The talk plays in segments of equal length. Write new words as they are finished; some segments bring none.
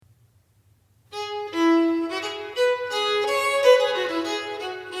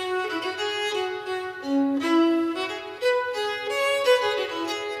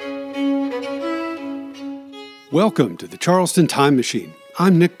Welcome to the Charleston Time Machine.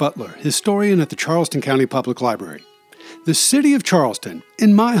 I'm Nick Butler, historian at the Charleston County Public Library. The city of Charleston,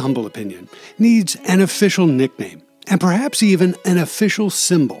 in my humble opinion, needs an official nickname, and perhaps even an official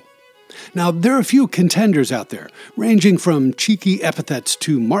symbol. Now, there are a few contenders out there, ranging from cheeky epithets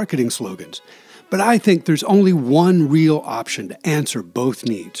to marketing slogans, but I think there's only one real option to answer both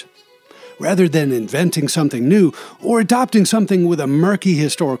needs. Rather than inventing something new or adopting something with a murky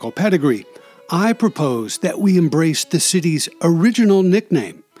historical pedigree, I propose that we embrace the city's original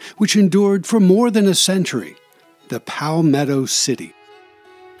nickname, which endured for more than a century, the Palmetto City.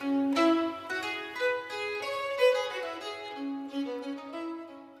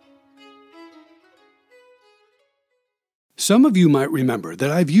 Some of you might remember that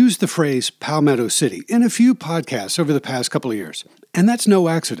I've used the phrase Palmetto City in a few podcasts over the past couple of years, and that's no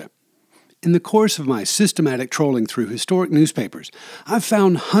accident. In the course of my systematic trolling through historic newspapers, I've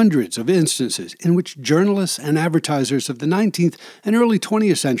found hundreds of instances in which journalists and advertisers of the 19th and early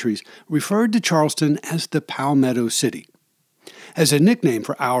 20th centuries referred to Charleston as the Palmetto City. As a nickname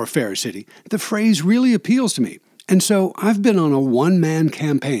for our fair city, the phrase really appeals to me, and so I've been on a one-man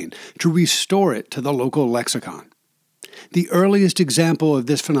campaign to restore it to the local lexicon. The earliest example of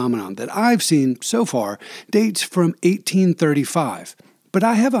this phenomenon that I've seen so far dates from 1835, but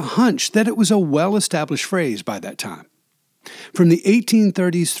I have a hunch that it was a well-established phrase by that time. From the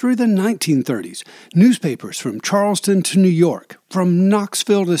 1830s through the 1930s, newspapers from Charleston to New York, from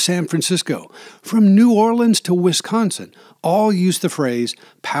Knoxville to San Francisco, from New Orleans to Wisconsin, all used the phrase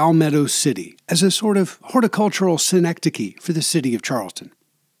Palmetto City as a sort of horticultural synecdoche for the city of Charleston.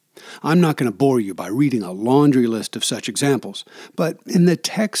 I'm not going to bore you by reading a laundry list of such examples, but in the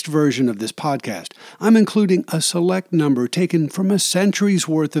text version of this podcast, I'm including a select number taken from a century's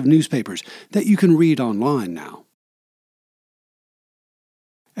worth of newspapers that you can read online now.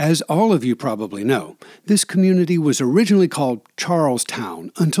 As all of you probably know, this community was originally called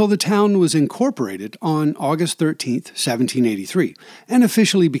Charlestown until the town was incorporated on August 13, 1783, and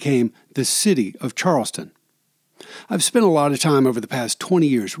officially became the City of Charleston. I've spent a lot of time over the past 20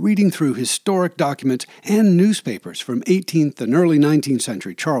 years reading through historic documents and newspapers from 18th and early 19th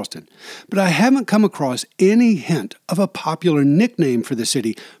century Charleston, but I haven't come across any hint of a popular nickname for the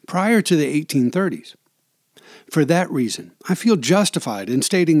city prior to the 1830s. For that reason, I feel justified in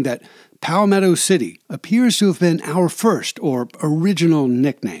stating that Palmetto City appears to have been our first or original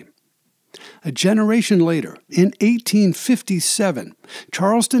nickname. A generation later, in 1857,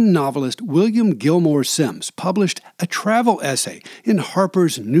 Charleston novelist William Gilmore Simms published a travel essay in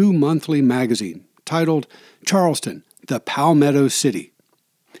Harper's New Monthly magazine titled Charleston, the Palmetto City.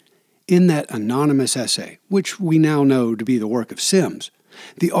 In that anonymous essay, which we now know to be the work of Simms,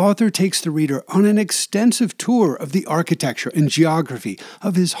 the author takes the reader on an extensive tour of the architecture and geography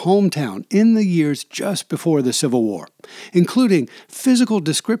of his hometown in the years just before the Civil War, including physical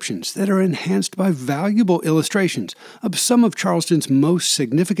descriptions that are enhanced by valuable illustrations of some of Charleston's most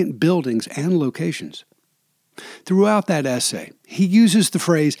significant buildings and locations. Throughout that essay, he uses the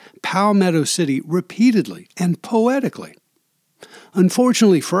phrase Palmetto City repeatedly and poetically.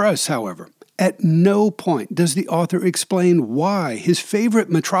 Unfortunately for us, however, at no point does the author explain why his favorite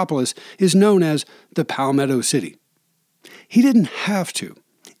metropolis is known as the Palmetto City. He didn't have to.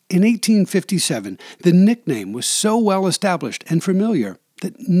 In 1857, the nickname was so well established and familiar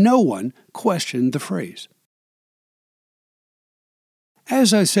that no one questioned the phrase.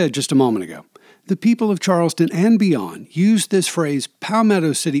 As I said just a moment ago, the people of Charleston and beyond used this phrase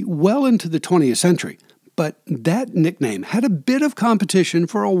Palmetto City well into the 20th century, but that nickname had a bit of competition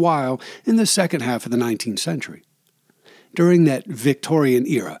for a while in the second half of the 19th century. During that Victorian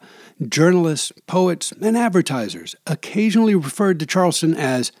era, journalists, poets, and advertisers occasionally referred to Charleston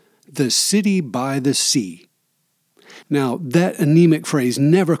as the city by the sea. Now, that anemic phrase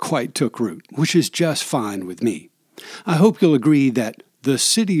never quite took root, which is just fine with me. I hope you'll agree that the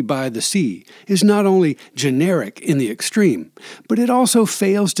city by the sea is not only generic in the extreme, but it also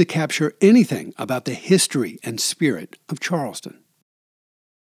fails to capture anything about the history and spirit of Charleston.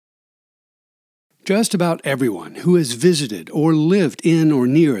 Just about everyone who has visited or lived in or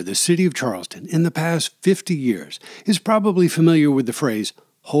near the city of Charleston in the past 50 years is probably familiar with the phrase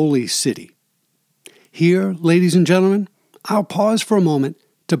Holy City. Here, ladies and gentlemen, I'll pause for a moment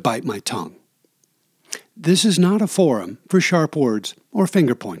to bite my tongue. This is not a forum for sharp words or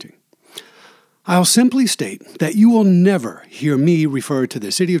finger-pointing. I'll simply state that you will never hear me refer to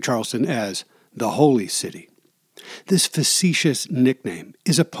the city of Charleston as the Holy City. This facetious nickname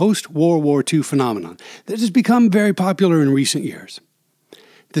is a post-World War II phenomenon that has become very popular in recent years.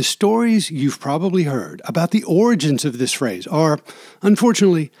 The stories you've probably heard about the origins of this phrase are,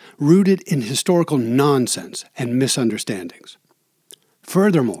 unfortunately, rooted in historical nonsense and misunderstandings.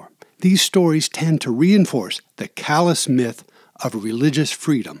 Furthermore, these stories tend to reinforce the callous myth of religious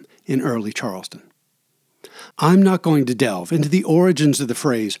freedom in early Charleston. I'm not going to delve into the origins of the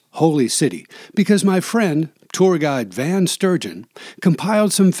phrase Holy City because my friend, tour guide Van Sturgeon,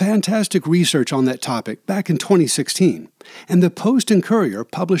 compiled some fantastic research on that topic back in 2016, and the Post and Courier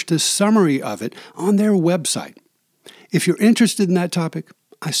published a summary of it on their website. If you're interested in that topic,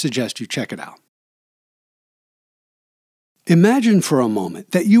 I suggest you check it out. Imagine for a moment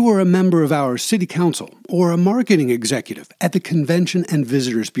that you were a member of our city council or a marketing executive at the Convention and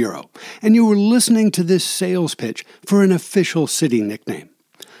Visitors Bureau, and you were listening to this sales pitch for an official city nickname.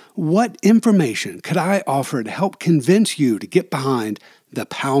 What information could I offer to help convince you to get behind the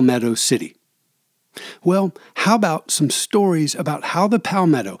Palmetto City? Well, how about some stories about how the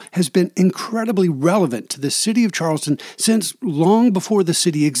Palmetto has been incredibly relevant to the city of Charleston since long before the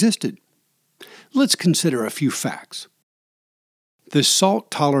city existed? Let's consider a few facts. The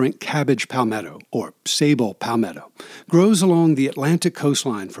salt-tolerant cabbage palmetto, or sable palmetto, grows along the Atlantic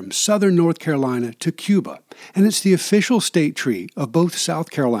coastline from southern North Carolina to Cuba, and it's the official state tree of both South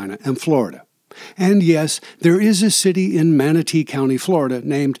Carolina and Florida. And yes, there is a city in Manatee County, Florida,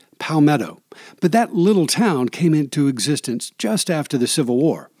 named Palmetto, but that little town came into existence just after the Civil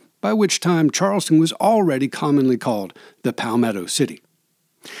War, by which time Charleston was already commonly called the Palmetto City.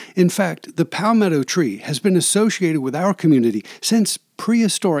 In fact, the palmetto tree has been associated with our community since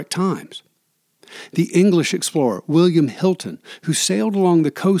prehistoric times. The English explorer William Hilton, who sailed along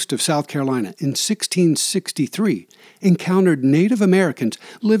the coast of South Carolina in 1663, encountered Native Americans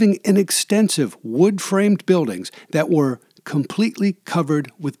living in extensive wood-framed buildings that were completely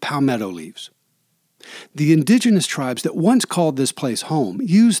covered with palmetto leaves. The indigenous tribes that once called this place home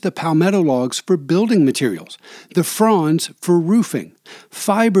used the palmetto logs for building materials, the fronds for roofing,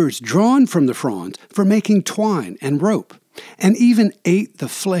 fibers drawn from the fronds for making twine and rope, and even ate the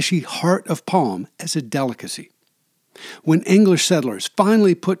fleshy heart of palm as a delicacy. When English settlers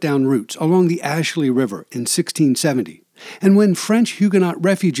finally put down roots along the Ashley River in 1670, and when French Huguenot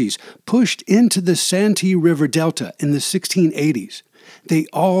refugees pushed into the Santee River Delta in the 1680s, they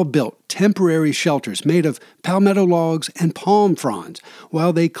all built temporary shelters made of palmetto logs and palm fronds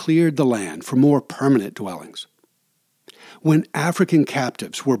while they cleared the land for more permanent dwellings. When African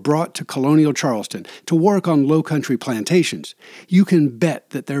captives were brought to colonial Charleston to work on low-country plantations, you can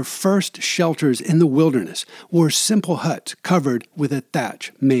bet that their first shelters in the wilderness were simple huts covered with a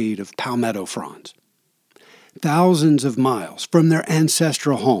thatch made of palmetto fronds. Thousands of miles from their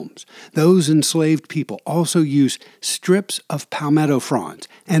ancestral homes, those enslaved people also used strips of palmetto fronds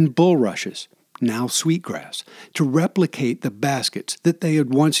and bulrushes, now sweetgrass, to replicate the baskets that they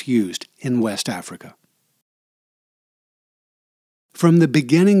had once used in West Africa. From the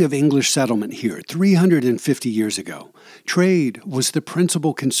beginning of English settlement here 350 years ago, trade was the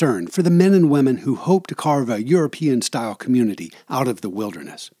principal concern for the men and women who hoped to carve a European-style community out of the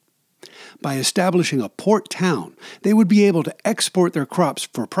wilderness. By establishing a port town, they would be able to export their crops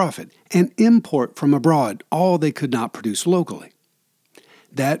for profit and import from abroad all they could not produce locally.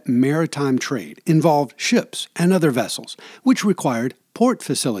 That maritime trade involved ships and other vessels, which required port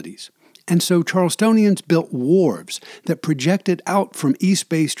facilities, and so Charlestonians built wharves that projected out from East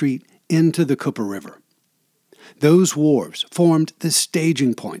Bay Street into the Cooper River. Those wharves formed the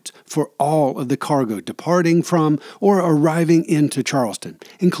staging points for all of the cargo departing from or arriving into Charleston,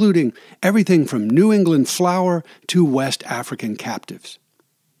 including everything from New England flour to West African captives.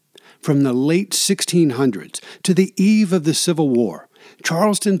 From the late 1600s to the eve of the Civil War,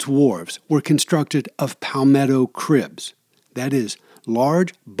 Charleston's wharves were constructed of palmetto cribs, that is,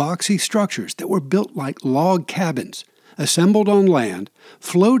 large, boxy structures that were built like log cabins, assembled on land,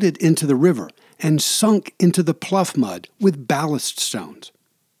 floated into the river, and sunk into the pluff mud with ballast stones.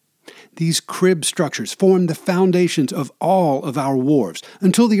 These crib structures formed the foundations of all of our wharves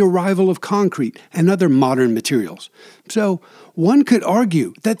until the arrival of concrete and other modern materials. So, one could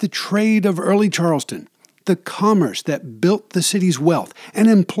argue that the trade of early Charleston, the commerce that built the city's wealth and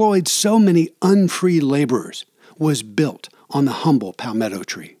employed so many unfree laborers, was built on the humble palmetto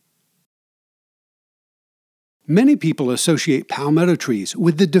tree. Many people associate palmetto trees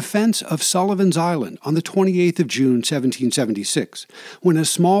with the defense of Sullivan's Island on the 28th of June, 1776, when a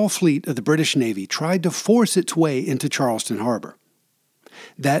small fleet of the British Navy tried to force its way into Charleston Harbor.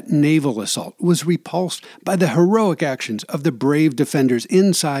 That naval assault was repulsed by the heroic actions of the brave defenders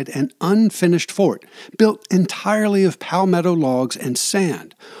inside an unfinished fort built entirely of palmetto logs and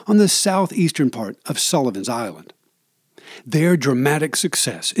sand on the southeastern part of Sullivan's Island. Their dramatic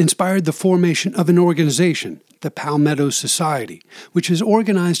success inspired the formation of an organization, the Palmetto Society, which has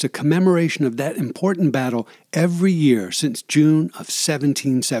organized a commemoration of that important battle every year since June of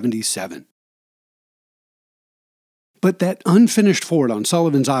 1777. But that unfinished fort on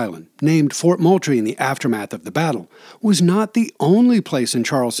Sullivan's Island, named Fort Moultrie in the aftermath of the battle, was not the only place in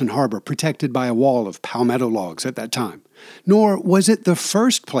Charleston Harbor protected by a wall of palmetto logs at that time, nor was it the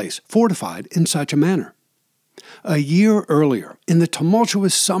first place fortified in such a manner. A year earlier, in the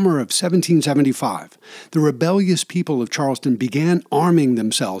tumultuous summer of 1775, the rebellious people of Charleston began arming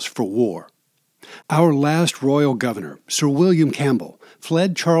themselves for war. Our last royal governor, Sir William Campbell,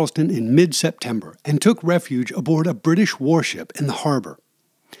 fled Charleston in mid-September and took refuge aboard a British warship in the harbor.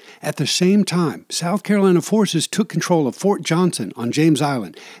 At the same time, South Carolina forces took control of Fort Johnson on James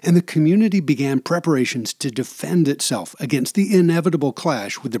Island, and the community began preparations to defend itself against the inevitable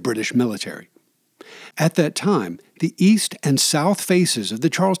clash with the British military. At that time, the east and south faces of the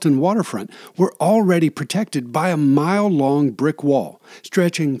Charleston waterfront were already protected by a mile-long brick wall,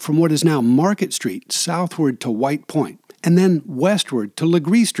 stretching from what is now Market Street southward to White Point, and then westward to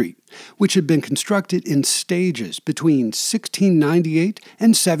Legree Street, which had been constructed in stages between 1698 and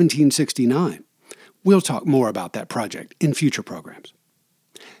 1769. We'll talk more about that project in future programs.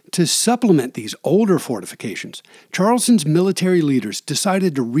 To supplement these older fortifications, Charleston's military leaders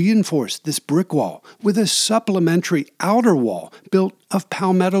decided to reinforce this brick wall with a supplementary outer wall built of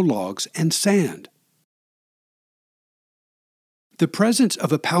palmetto logs and sand. The presence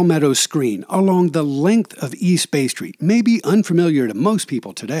of a palmetto screen along the length of East Bay Street may be unfamiliar to most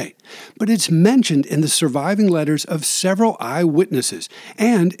people today, but it's mentioned in the surviving letters of several eyewitnesses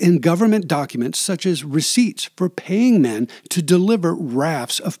and in government documents such as receipts for paying men to deliver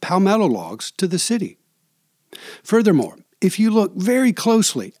rafts of palmetto logs to the city. Furthermore, if you look very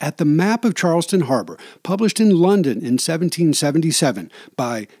closely at the map of Charleston Harbor published in London in 1777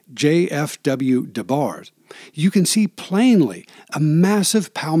 by J.F.W. DeBars, you can see plainly a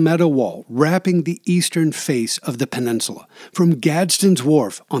massive palmetto wall wrapping the eastern face of the peninsula, from Gadsden's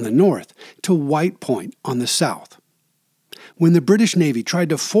Wharf on the north to White Point on the south. When the British Navy tried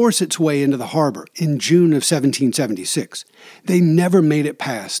to force its way into the harbor in June of 1776, they never made it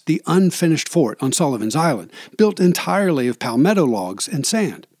past the unfinished fort on Sullivan's Island, built entirely of palmetto logs and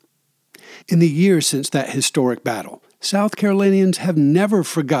sand. In the years since that historic battle, South Carolinians have never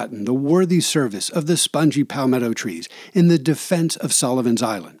forgotten the worthy service of the spongy palmetto trees in the defense of Sullivan's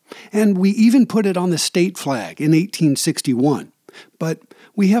Island, and we even put it on the state flag in 1861. But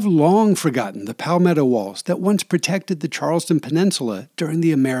we have long forgotten the palmetto walls that once protected the Charleston Peninsula during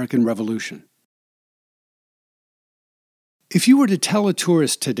the American Revolution. If you were to tell a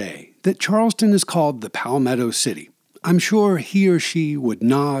tourist today that Charleston is called the Palmetto City, I'm sure he or she would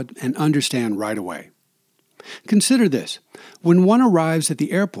nod and understand right away. Consider this. When one arrives at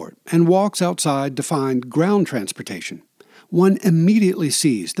the airport and walks outside to find ground transportation, one immediately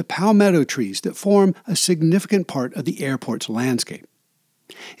sees the palmetto trees that form a significant part of the airport's landscape.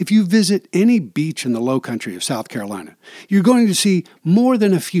 If you visit any beach in the low country of South Carolina, you're going to see more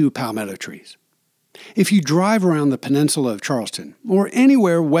than a few palmetto trees. If you drive around the peninsula of Charleston, or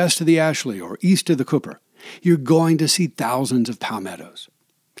anywhere west of the Ashley or east of the Cooper, you're going to see thousands of palmettos.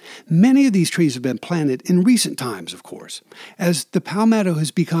 Many of these trees have been planted in recent times, of course, as the palmetto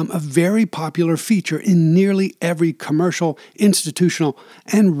has become a very popular feature in nearly every commercial, institutional,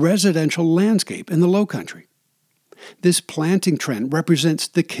 and residential landscape in the Lowcountry. This planting trend represents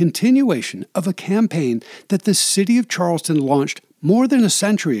the continuation of a campaign that the City of Charleston launched more than a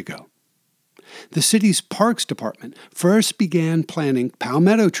century ago. The city's Parks Department first began planting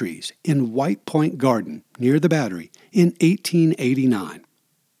palmetto trees in White Point Garden near the Battery in 1889.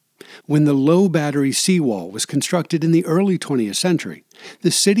 When the Low Battery seawall was constructed in the early 20th century,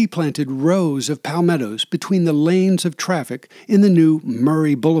 the city planted rows of palmettos between the lanes of traffic in the new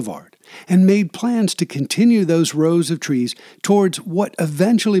Murray Boulevard and made plans to continue those rows of trees towards what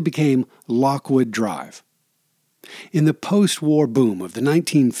eventually became Lockwood Drive. In the post-war boom of the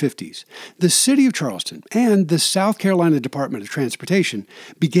 1950s, the City of Charleston and the South Carolina Department of Transportation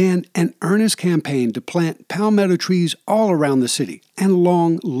began an earnest campaign to plant palmetto trees all around the city and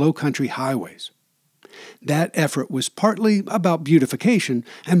along low-country highways. That effort was partly about beautification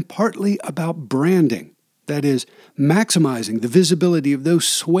and partly about branding, that is, maximizing the visibility of those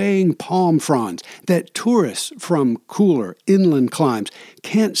swaying palm fronds that tourists from cooler inland climes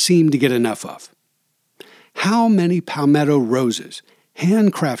can't seem to get enough of. How many palmetto roses,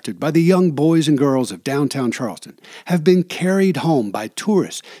 handcrafted by the young boys and girls of downtown Charleston, have been carried home by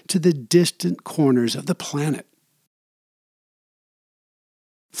tourists to the distant corners of the planet?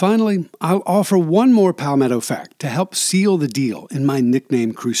 Finally, I'll offer one more Palmetto fact to help seal the deal in my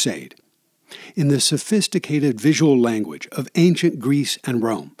nickname crusade. In the sophisticated visual language of ancient Greece and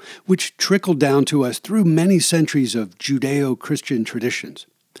Rome, which trickled down to us through many centuries of Judeo-Christian traditions,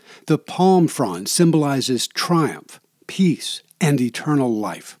 the palm frond symbolizes triumph, peace, and eternal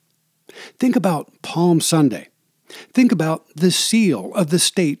life. Think about Palm Sunday. Think about the seal of the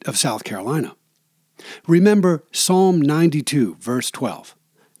state of South Carolina. Remember Psalm 92, verse 12.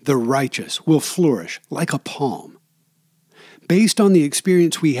 The righteous will flourish like a palm. Based on the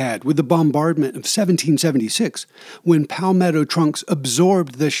experience we had with the bombardment of 1776, when palmetto trunks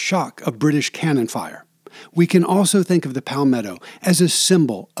absorbed the shock of British cannon fire, we can also think of the palmetto as a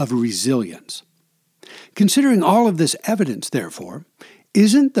symbol of resilience. Considering all of this evidence, therefore,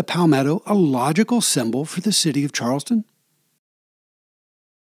 isn't the palmetto a logical symbol for the city of Charleston?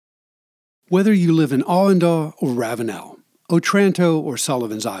 Whether you live in Awendaw or Ravenel, Otranto or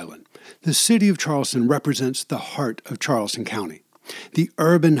Sullivan's Island, the city of Charleston represents the heart of Charleston County, the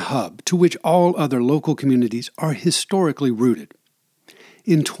urban hub to which all other local communities are historically rooted.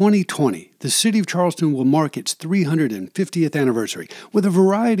 In 2020, the city of Charleston will mark its 350th anniversary with a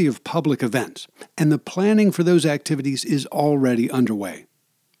variety of public events, and the planning for those activities is already underway.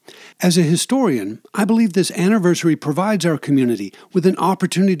 As a historian, I believe this anniversary provides our community with an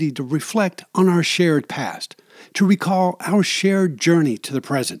opportunity to reflect on our shared past, to recall our shared journey to the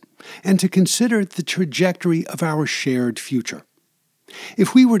present, and to consider the trajectory of our shared future.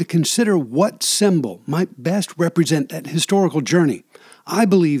 If we were to consider what symbol might best represent that historical journey, I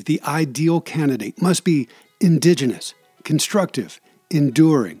believe the ideal candidate must be indigenous, constructive,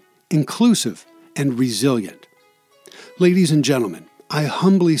 enduring, inclusive, and resilient. Ladies and gentlemen, I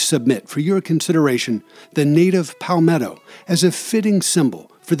humbly submit for your consideration the native palmetto as a fitting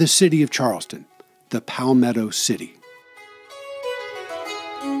symbol for the city of Charleston, the Palmetto City.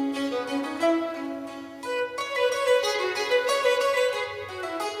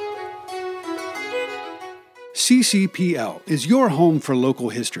 CCPL is your home for local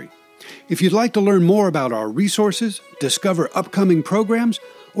history. If you'd like to learn more about our resources, discover upcoming programs,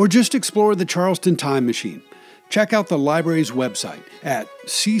 or just explore the Charleston Time Machine, check out the library's website at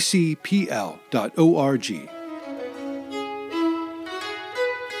ccpl.org.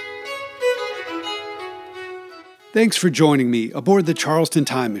 Thanks for joining me aboard the Charleston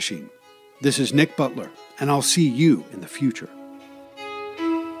Time Machine. This is Nick Butler, and I'll see you in the future.